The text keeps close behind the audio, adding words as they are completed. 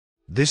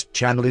This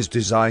channel is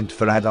designed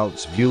for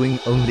adults viewing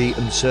only,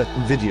 and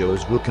certain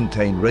videos will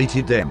contain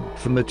rated M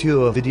for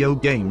mature video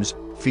games,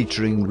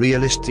 featuring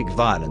realistic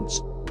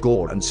violence,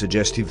 gore and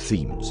suggestive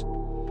themes.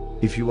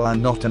 If you are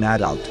not an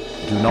adult,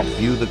 do not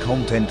view the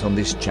content on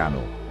this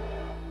channel.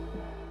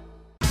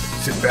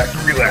 Sit back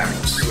and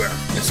relax.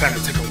 It's time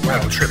to take a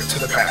wild trip to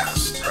the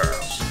past.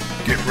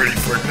 Get ready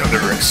for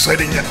another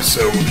exciting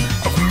episode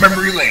of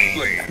Memory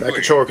Lane. That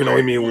controller can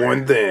only mean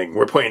one thing.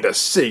 We're playing the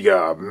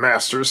Sega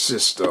Master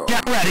System.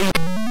 Get ready.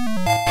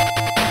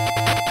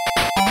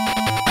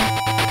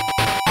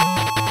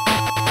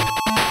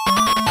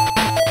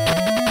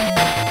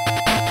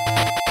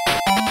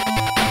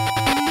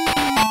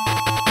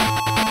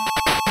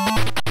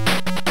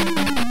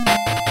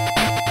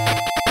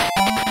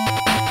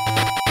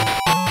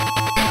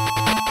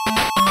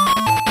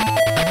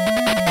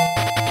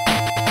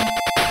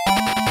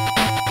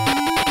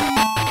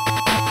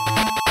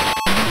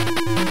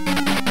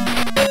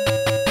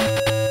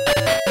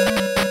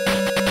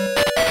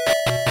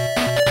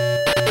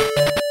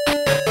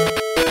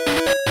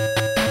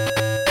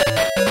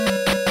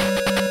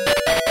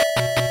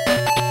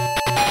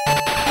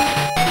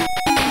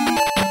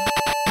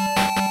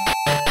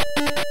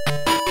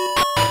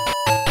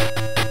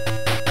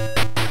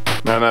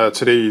 On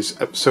today's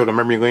episode of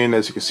Memory Lane,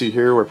 as you can see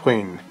here, we're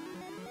playing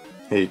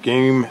a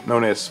game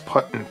known as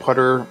Putt and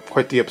Putter,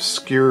 quite the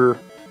obscure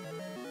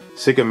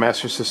Sega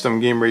Master System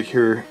game right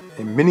here.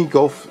 A mini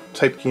golf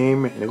type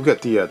game, and look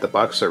at the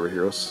box over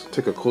here. Let's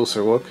take a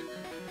closer look.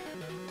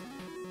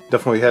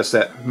 Definitely has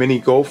that mini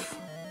golf,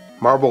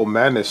 Marble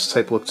Madness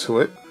type look to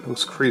it. It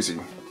looks crazy.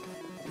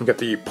 We got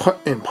the Putt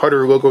and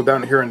Putter logo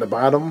down here in the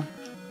bottom.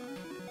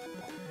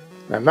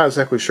 I'm not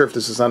exactly sure if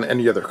this is on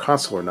any other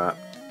console or not.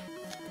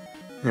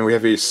 And we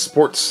have a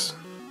sports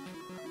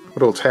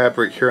little tab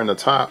right here on the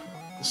top.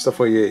 It's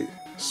definitely a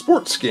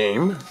sports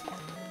game.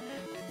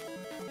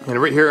 And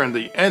right here on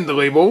the end of the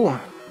label,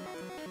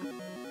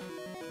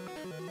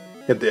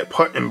 you have the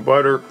Putt and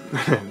Butter,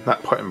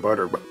 not Putt and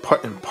Butter, but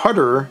Putt and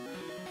Putter,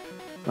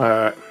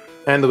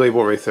 and the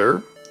label right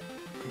there.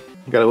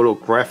 You got a little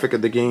graphic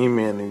of the game,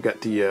 and you got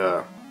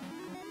the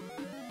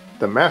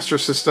Master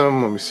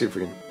System. Let me see if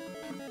we can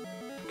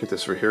get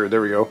this right here.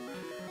 There we go.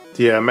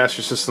 The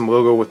Master System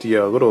logo with the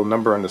little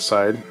number on the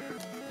side.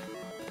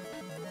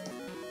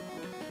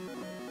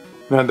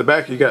 Now on the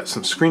back you got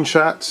some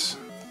screenshots.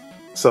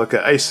 It's like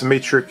an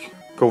isometric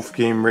golf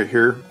game right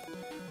here.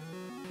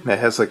 That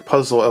has like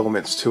puzzle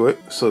elements to it,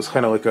 so it's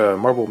kind of like a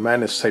Marble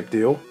Madness type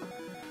deal.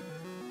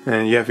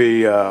 And you have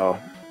a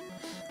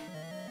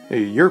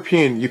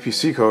European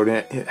UPC code, and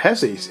it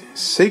has a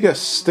Sega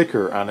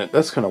sticker on it.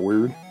 That's kind of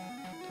weird.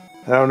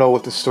 I don't know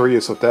what the story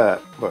is with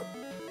that, but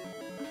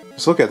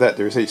just look at that.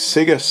 There's a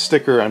Sega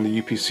sticker on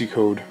the UPC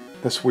code.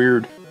 That's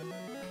weird.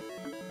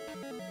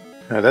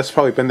 That's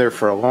probably been there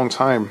for a long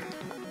time.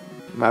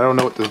 I don't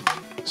know what the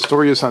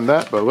story is on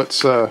that, but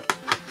let's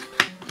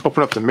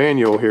open up the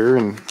manual here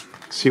and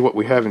see what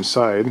we have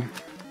inside.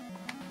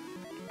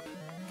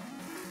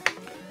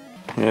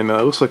 And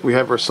it looks like we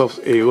have ourselves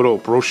a little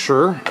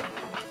brochure,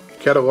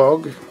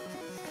 catalog,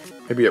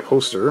 maybe a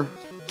poster.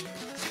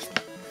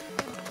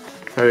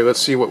 Alright, let's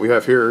see what we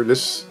have here.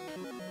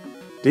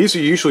 These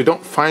you usually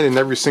don't find in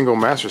every single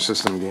Master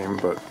System game,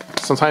 but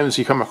sometimes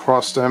you come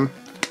across them.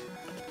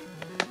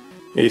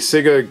 A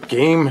Sega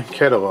game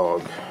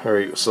catalog.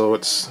 Alright, so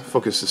let's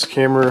focus this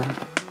camera.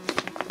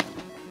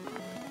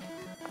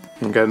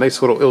 And got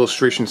nice little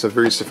illustrations of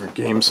various different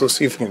games. So let's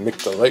see if we can make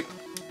the light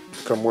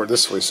come more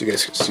this way so you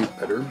guys can see it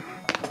better.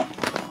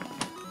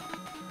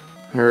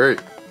 Alright.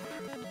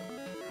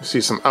 See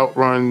some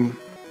Outrun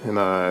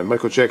and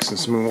Michael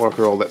Jackson's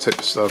Moonwalker, all that type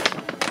of stuff.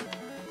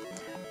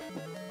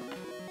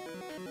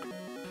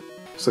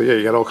 So yeah,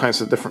 you got all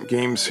kinds of different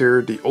games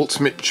here. The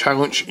Ultimate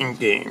Challenge in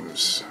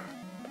Games.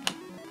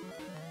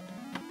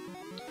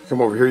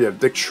 Come over here, you have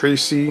Dick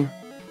Tracy,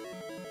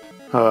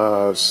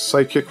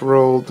 Psychic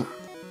World,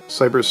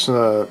 Cyber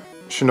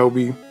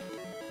Shinobi.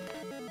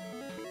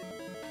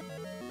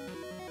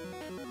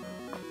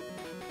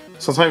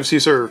 Sometimes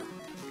these are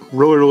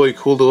really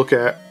cool to look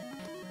at.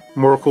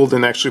 More cool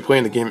than actually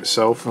playing the game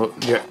itself. You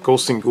got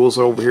Ghosts and Ghouls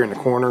over here in the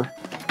corner.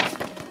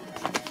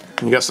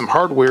 You got some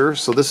hardware,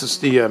 so this is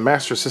the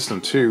Master System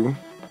 2.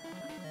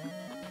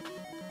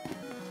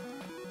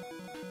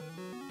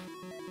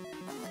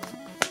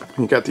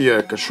 You got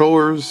the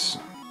controllers,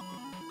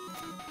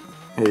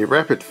 a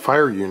rapid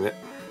fire unit.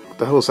 What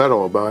the hell is that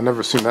all about? I've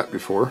never seen that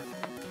before.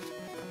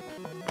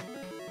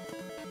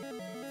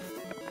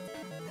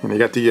 And you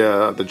got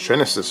the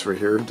Genesis right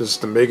here. This is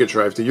the Mega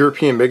Drive, the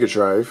European Mega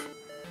Drive.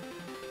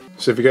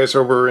 So if you guys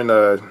are over in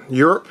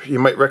Europe, you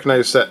might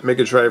recognize that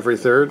Mega Drive right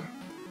there.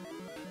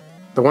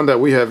 The one that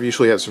we have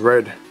usually has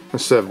red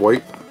instead of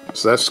white,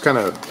 so that's kind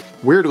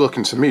of weird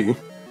looking to me.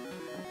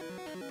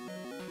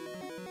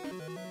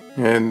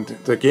 And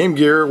the Game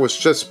Gear was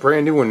just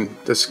brand new when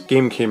this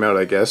game came out,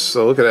 I guess.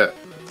 So look at that,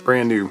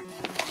 brand new.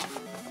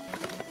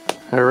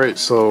 Alright,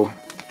 so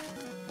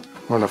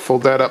I'm going to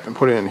fold that up and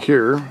put it in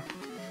here.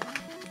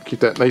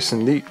 Keep that nice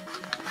and neat.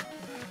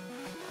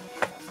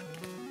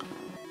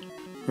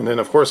 And then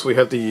of course we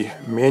have the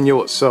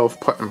manual itself,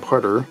 Putt and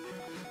Putter.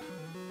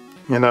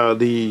 And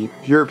the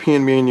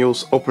European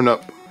manuals open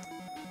up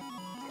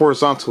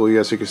horizontally,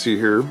 as you can see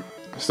here,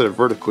 instead of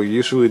vertically.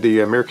 Usually the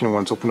American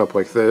ones open up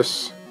like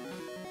this.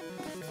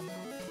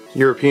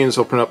 Europeans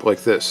open up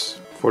like this,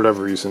 for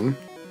whatever reason.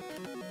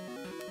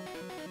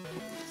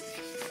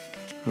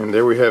 And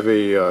there we have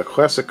a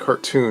classic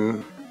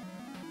cartoon.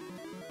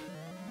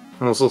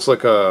 Almost looks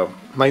like a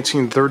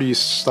 1930s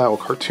style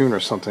cartoon or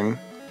something.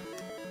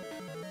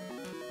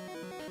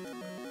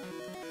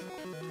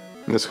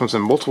 And this comes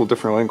in multiple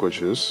different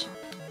languages.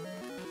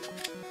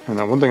 And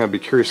one thing I'd be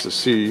curious to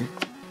see...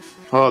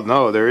 Oh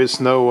no, there is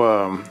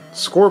no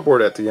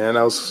scoreboard at the end.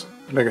 I was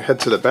going to head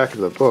to the back of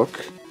the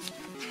book.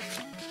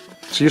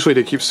 So usually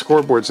they keep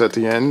scoreboards at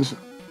the end.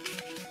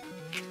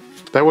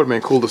 That would have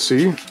been cool to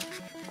see.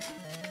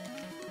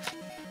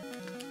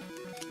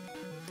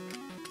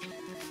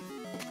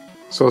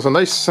 So it's a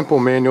nice simple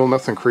manual,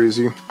 nothing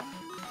crazy.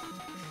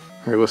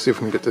 Alright, let's see if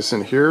we can get this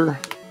in here.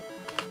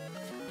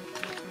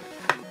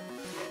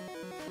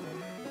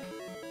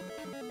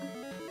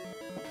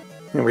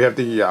 And we have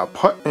the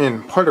Putt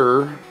and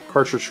Putter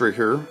cartridge right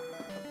here.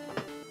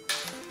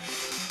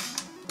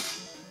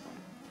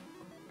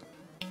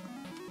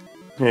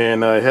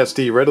 And it has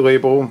the red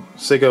label,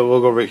 Sega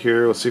logo right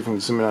here. Let's see if we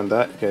can zoom in on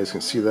that. You guys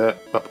can see that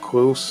up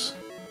close.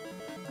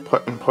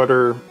 Putt and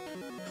Putter.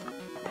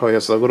 Probably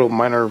has a little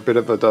minor bit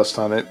of a dust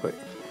on it, but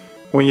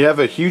when you have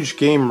a huge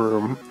game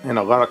room and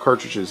a lot of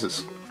cartridges,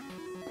 it's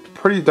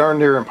pretty darn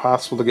near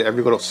impossible to get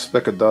every little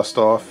speck of dust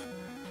off.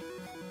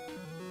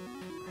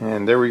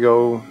 And there we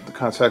go. The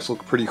contacts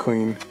look pretty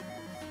clean.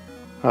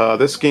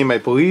 This game, I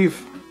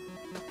believe,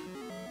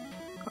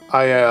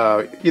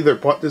 I either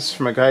bought this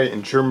from a guy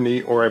in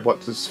Germany or I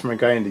bought this from a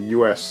guy in the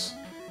US.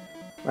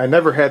 I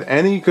never had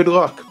any good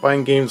luck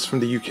buying games from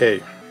the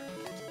UK.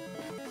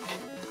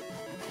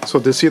 So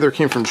this either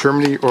came from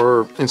Germany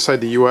or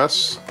inside the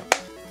US.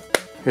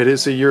 It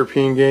is a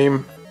European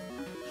game.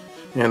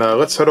 And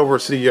let's head over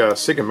to the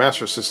Sega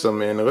Master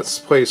System and let's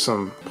play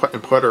some Putt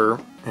and Putter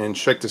and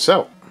check this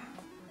out.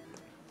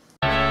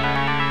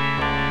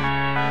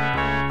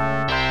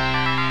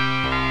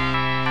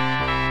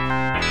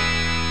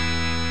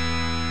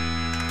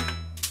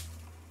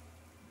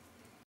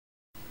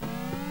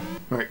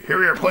 Alright, here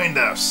we are playing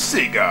the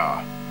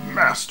Sega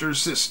Master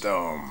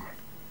System.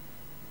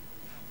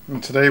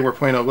 And today we're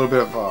playing a little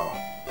bit of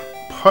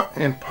Putt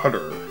and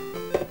Putter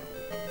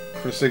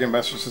for the Sega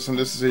Master System.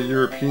 This is a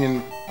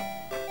European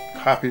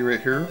copy right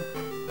here.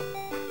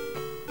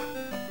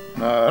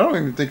 I don't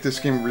even think this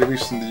game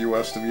released in the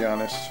US, to be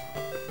honest.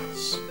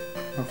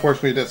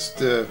 Unfortunately, that's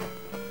the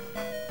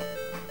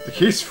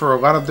case for a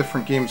lot of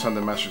different games on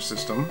the Master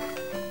System.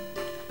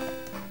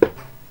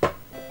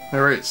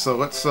 Alright, so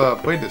let's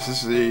play this.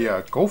 This is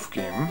a golf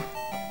game.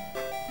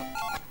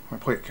 I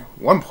play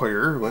one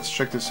player. Let's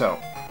check this out.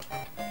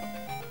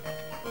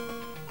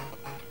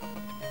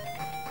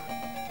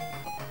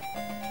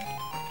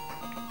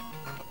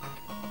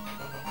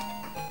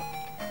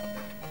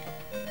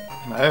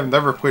 I have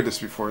never played this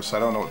before, so I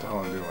don't know what the hell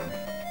I'm doing.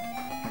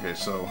 Okay,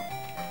 so...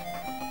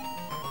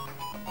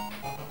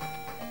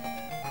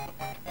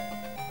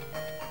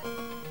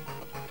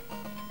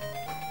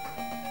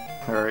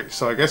 Alright,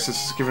 so I guess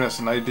this is giving us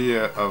an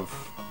idea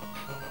of...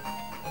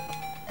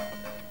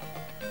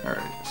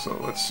 Alright, so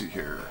let's see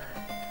here.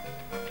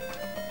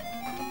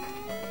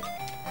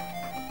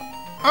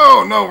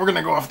 Oh no, we're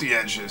gonna go off the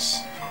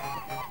edges.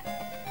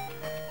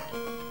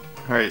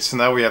 Alright, so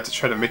now we have to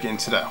try to make it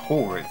into that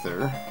hole right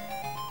there.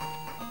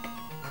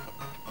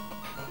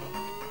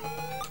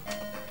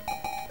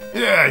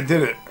 Yeah, I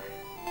did it!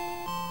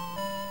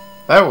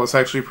 That was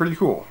actually pretty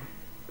cool.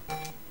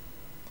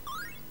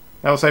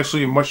 That was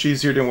actually much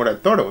easier than what I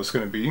thought it was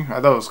going to be. I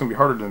thought it was going to be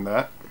harder than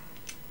that.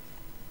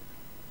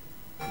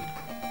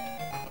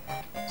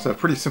 It's a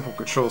pretty simple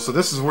control. So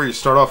this is where you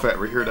start off at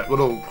right here. That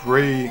little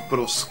gray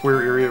little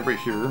square area right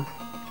here.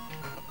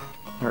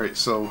 Alright,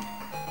 so...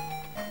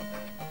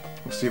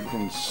 Let's see if we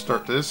can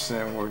start this.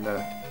 And we're going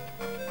to...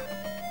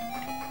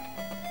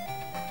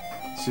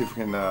 See if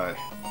we can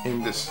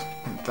aim this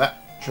in that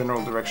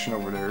general direction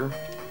over there.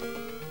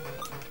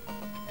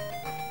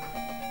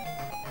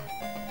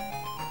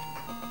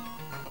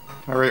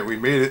 Alright, we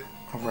made it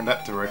over in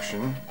that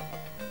direction.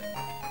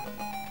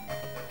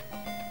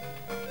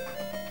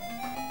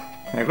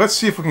 And let's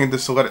see if we can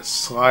just let it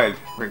slide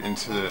right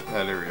into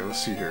that area.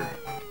 Let's see here.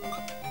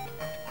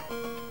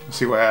 Let's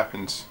see what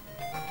happens.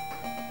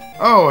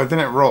 Oh, it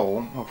didn't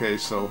roll. Okay,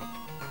 so...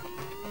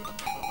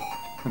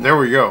 And there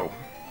we go.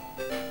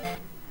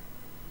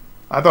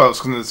 I thought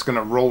it was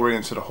gonna roll right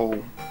into the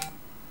hole.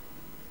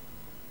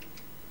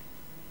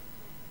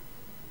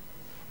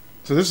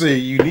 So this is a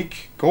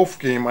unique golf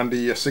game on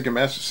the Sega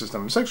Master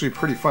System. It's actually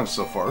pretty fun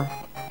so far.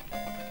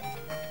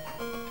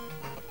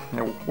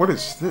 Now, what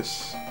is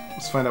this?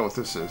 Let's find out what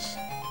this is.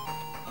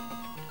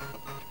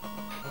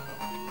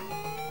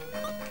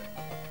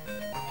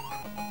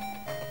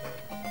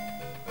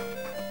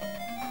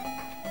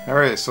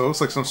 Alright, so it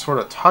looks like some sort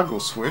of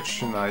toggle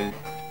switch, and I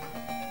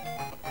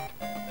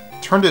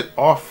turned it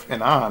off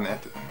and on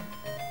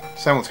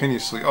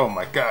simultaneously. Oh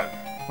my god.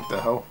 What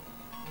the hell?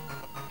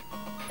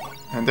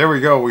 And there we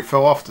go. We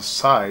fell off the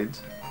side.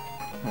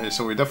 Alright,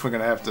 so we're definitely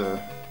going to have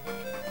to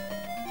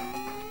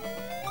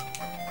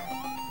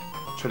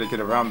try to get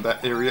around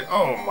that area.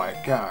 Oh my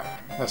god.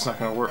 That's not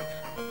going to work.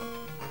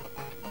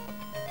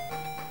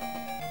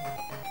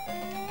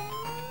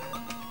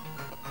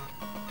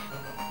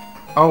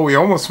 Oh, we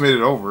almost made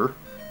it over.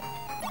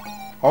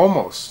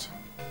 Almost.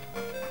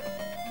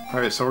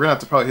 Alright, so we're going to have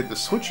to probably hit the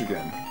switch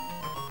again.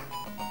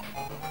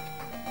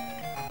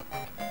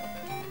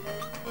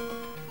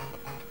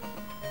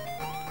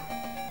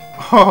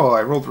 Oh,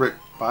 I rolled right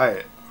by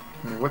it.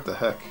 I mean, what the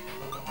heck?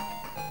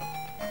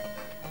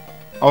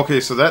 Okay,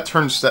 so that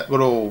turns that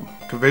little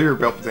conveyor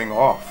belt thing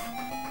off.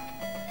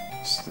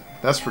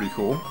 That's pretty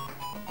cool.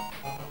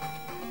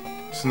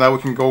 So now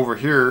we can go over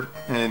here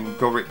and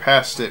go right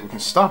past it. We can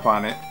stop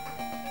on it.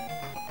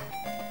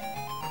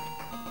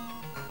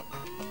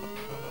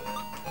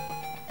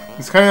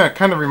 This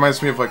kind of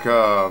reminds me of like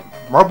a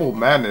Marble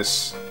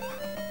Madness,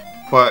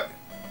 but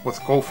with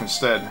golf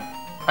instead.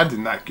 I did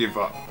not give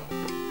up.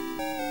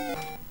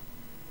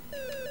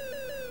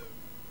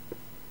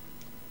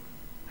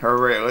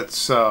 Alright,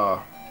 let's,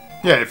 yeah,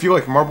 if you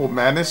like Marble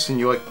Madness and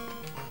you like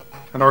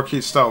an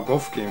arcade-style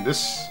golf game,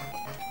 this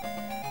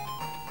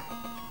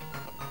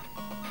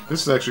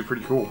is actually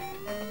pretty cool.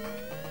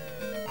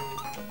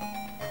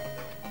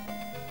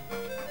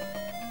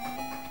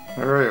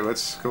 Alright,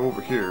 let's go over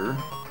here.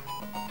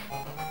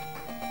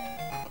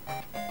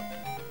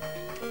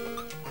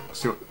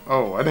 See what,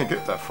 oh, I didn't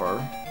get that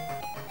far.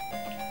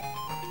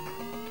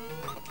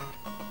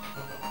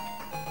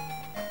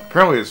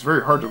 Apparently it's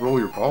very hard to roll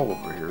your ball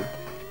over here.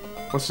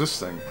 What's this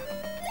thing?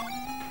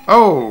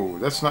 Oh,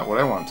 that's not what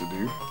I wanted to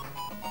do.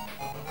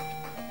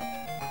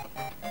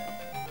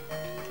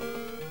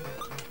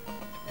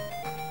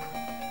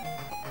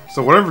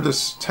 So whatever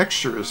this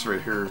texture is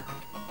right here,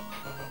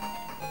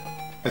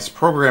 it's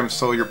programmed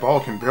so your ball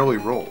can barely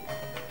roll.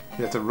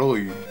 You have to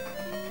really...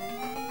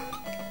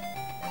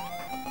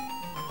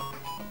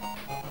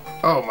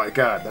 Oh my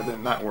god, that did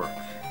not work.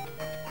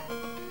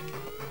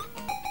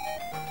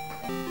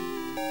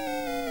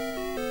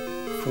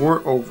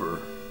 Four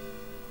over.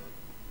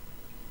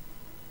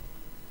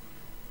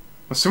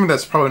 I'm assuming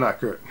that's probably not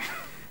good.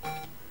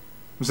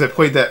 Because I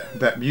played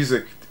that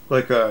music,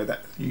 like that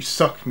you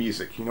suck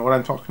music. You know what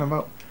I'm talking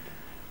about?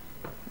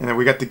 And then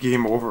we got the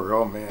game over.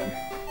 Oh man.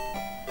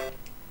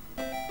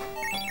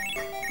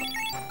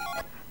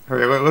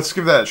 Alright, let's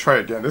give that a try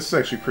again. This is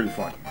actually pretty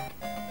fun.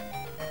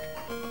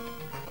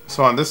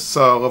 So on this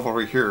level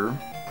right here,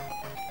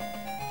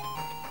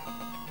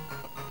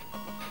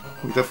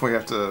 we definitely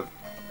have to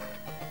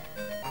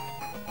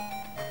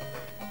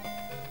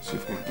see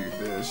if we can do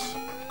this.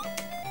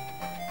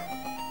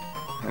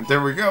 And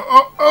there we go.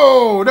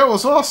 Oh, that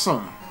was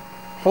awesome!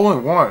 Hole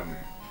in one.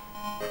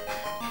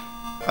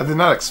 I did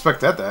not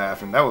expect that to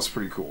happen. That was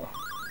pretty cool.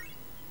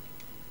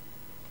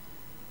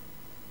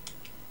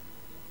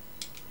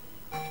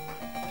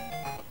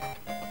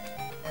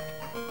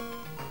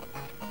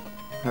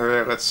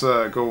 Alright, let's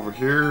go over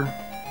here.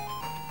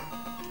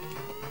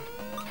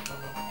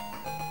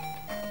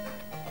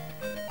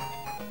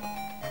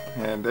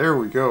 And there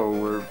we go.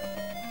 We're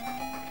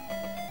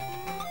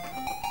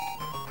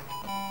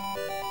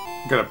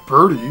got a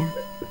birdie.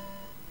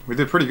 We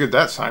did pretty good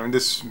that time. And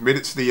this made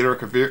it to the inner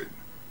conveyor,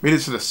 made it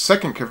to the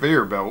second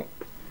conveyor belt,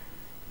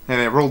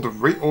 and it rolled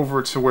right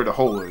over to where the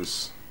hole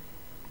is.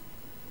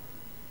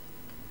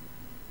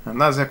 I'm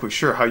not exactly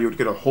sure how you would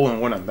get a hole in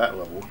one on that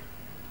level.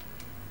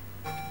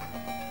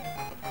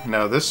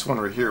 Now this one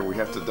right here, we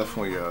have to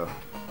definitely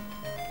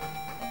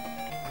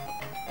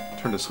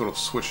turn this little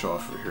switch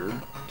off right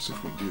here. See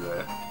if we can do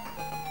that.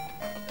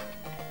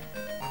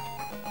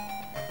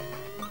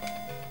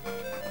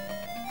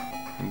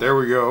 And there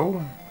we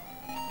go.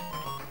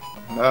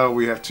 Now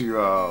we have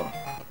to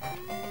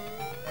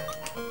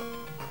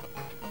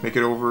make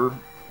it over.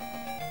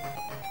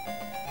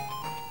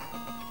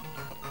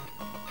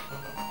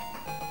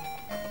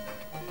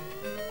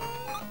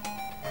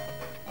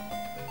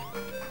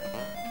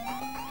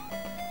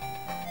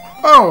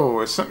 Oh,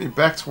 it sent me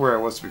back to where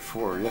I was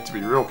before. You have to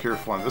be real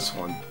careful on this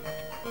one.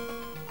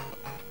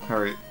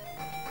 Alright.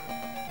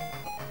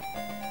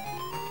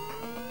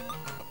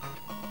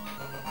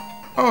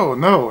 Oh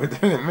no, it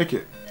didn't make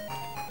it.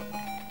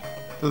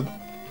 Did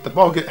the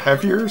ball get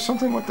heavier or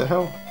something? What the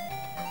hell?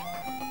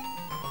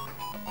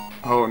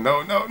 Oh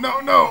no, no, no,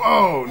 no!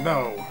 Oh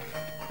no!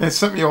 It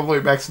sent me all the way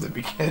back to the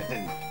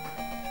beginning.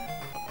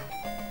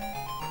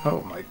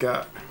 Oh my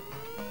god.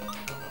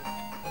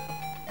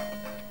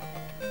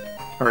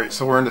 Alright,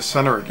 so we're in the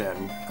center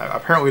again.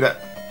 Apparently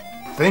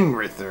that thing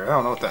right there, I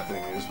don't know what that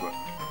thing is, but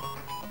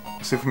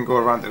let's see if we can go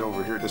around it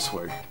over here this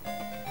way.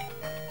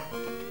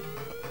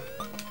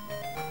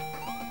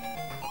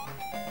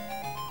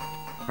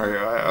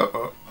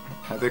 Alright,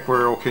 I think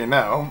we're okay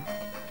now.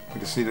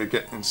 We just need to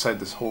get inside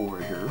this hole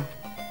right here.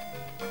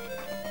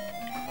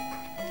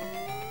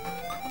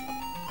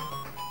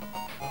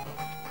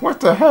 What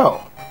the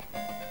hell?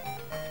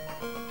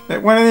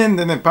 It went in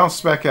and then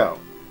bounced back out.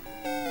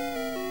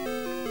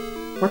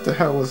 What the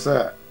hell was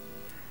that?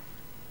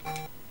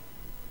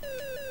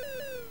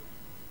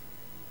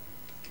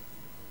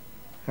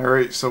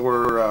 Alright, so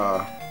we're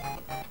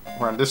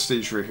on this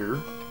stage right here.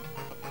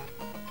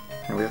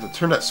 And we have to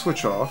turn that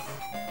switch off.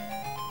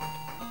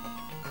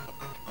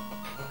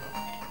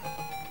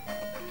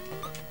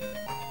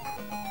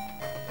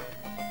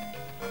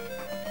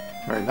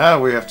 Alright,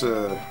 now we have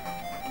to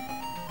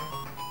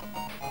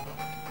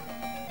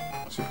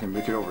see if we can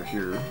make it over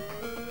here.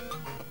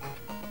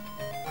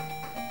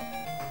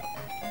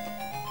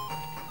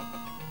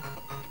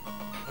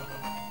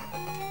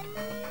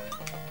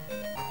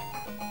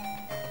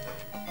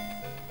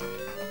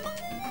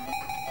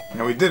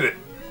 And we did it.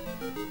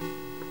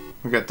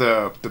 We got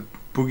the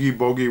boogie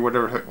bogey,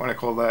 whatever you want to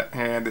call that,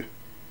 and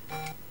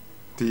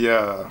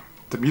the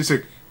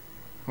music.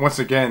 Once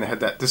again, had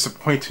that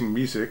disappointing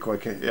music.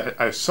 Like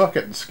I suck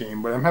at this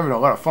game, but I'm having a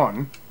lot of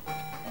fun.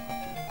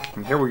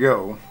 And here we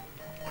go.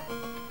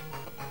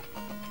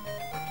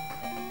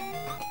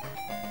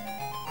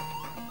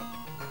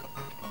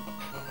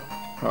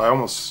 Oh, I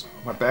almost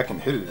went back and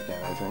hit it again,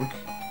 I think.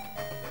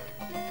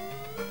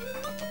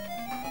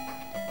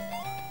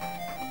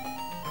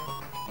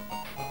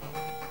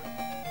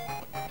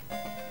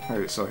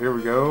 Alright, so here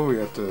we go. We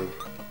have to...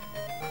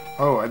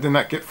 Oh, I did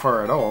not get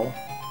far at all.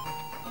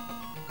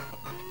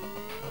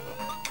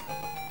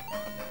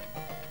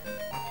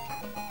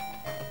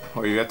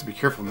 Oh, you have to be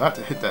careful not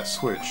to hit that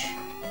switch.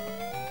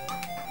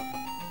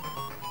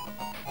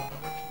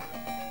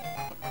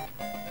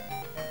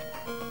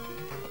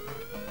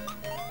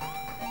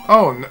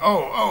 Oh, no,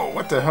 oh,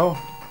 what the hell?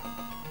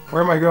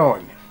 Where am I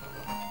going?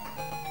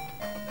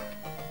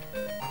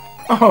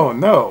 Oh,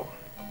 no.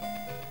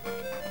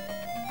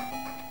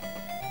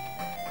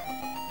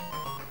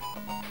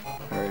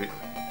 Alright,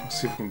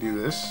 let's see if we can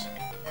do this.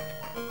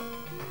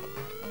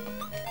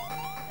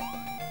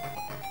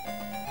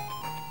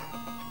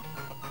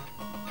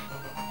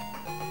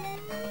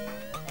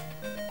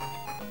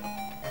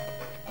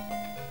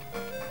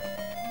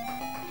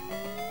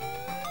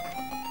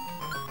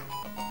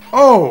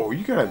 Oh,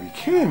 you gotta be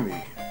kidding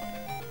me.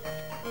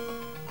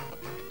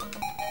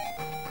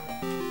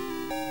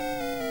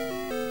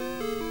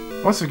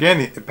 Once again,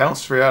 it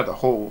bounced right out of the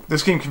hole.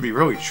 This game can be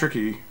really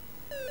tricky.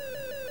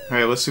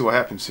 Alright, let's see what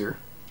happens here.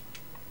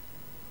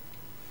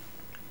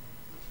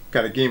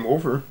 Got a game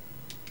over.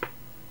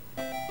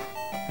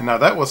 And now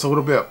that was a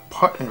little bit of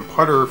Putt and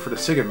Putter for the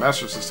Sega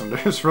Master System.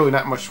 There's really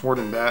not much more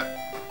than that.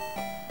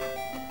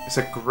 It's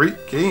a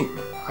great game.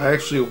 I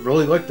actually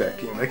really like that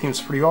game. That game's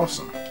pretty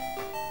awesome.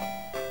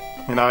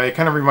 And it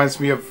kind of reminds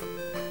me of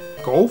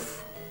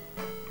golf,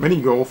 mini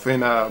golf,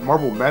 and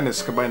Marble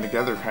Madness combined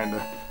together, kind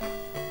of.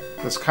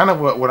 That's kind of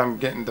what I'm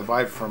getting the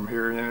vibe from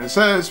here, and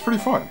it's pretty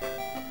fun.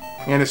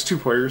 And it's 2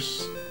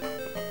 players.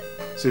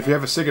 So if you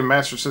have a Sega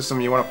Master System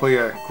and you want to play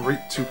a great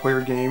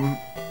 2-player game,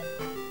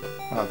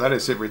 that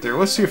is it right there.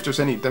 Let's see if there's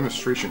any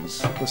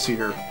demonstrations. Let's see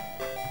here.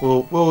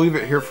 We'll leave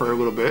it here for a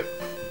little bit.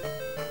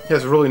 It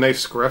has really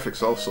nice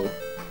graphics also.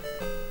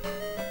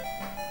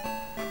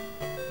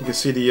 You can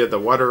see the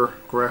water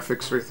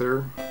graphics right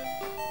there.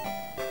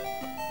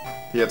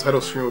 The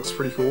title screen looks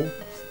pretty cool.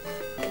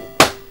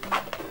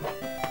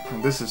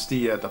 And this is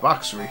the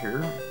box right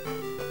here.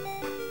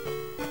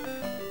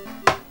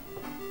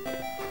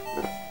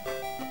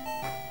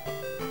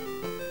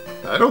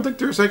 I don't think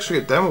there's actually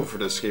a demo for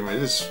this game.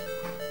 It just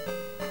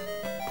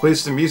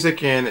plays the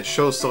music and it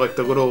shows the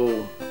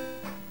little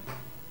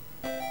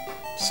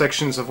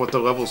sections of what the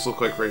levels look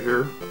like right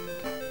here.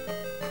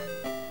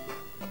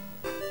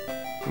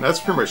 And that's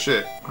pretty much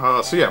it.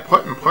 So yeah,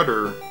 Putt and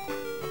Putter.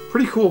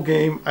 Pretty cool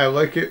game. I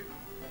like it.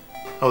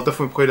 I'll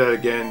definitely play that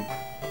again.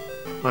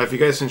 If you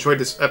guys enjoyed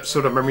this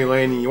episode of Memory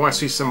Lane and you want to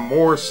see some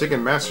more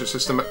Sega Master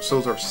System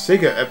episodes or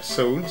Sega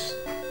episodes,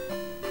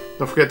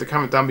 don't forget to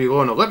comment down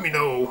below and let me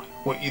know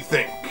what you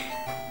think.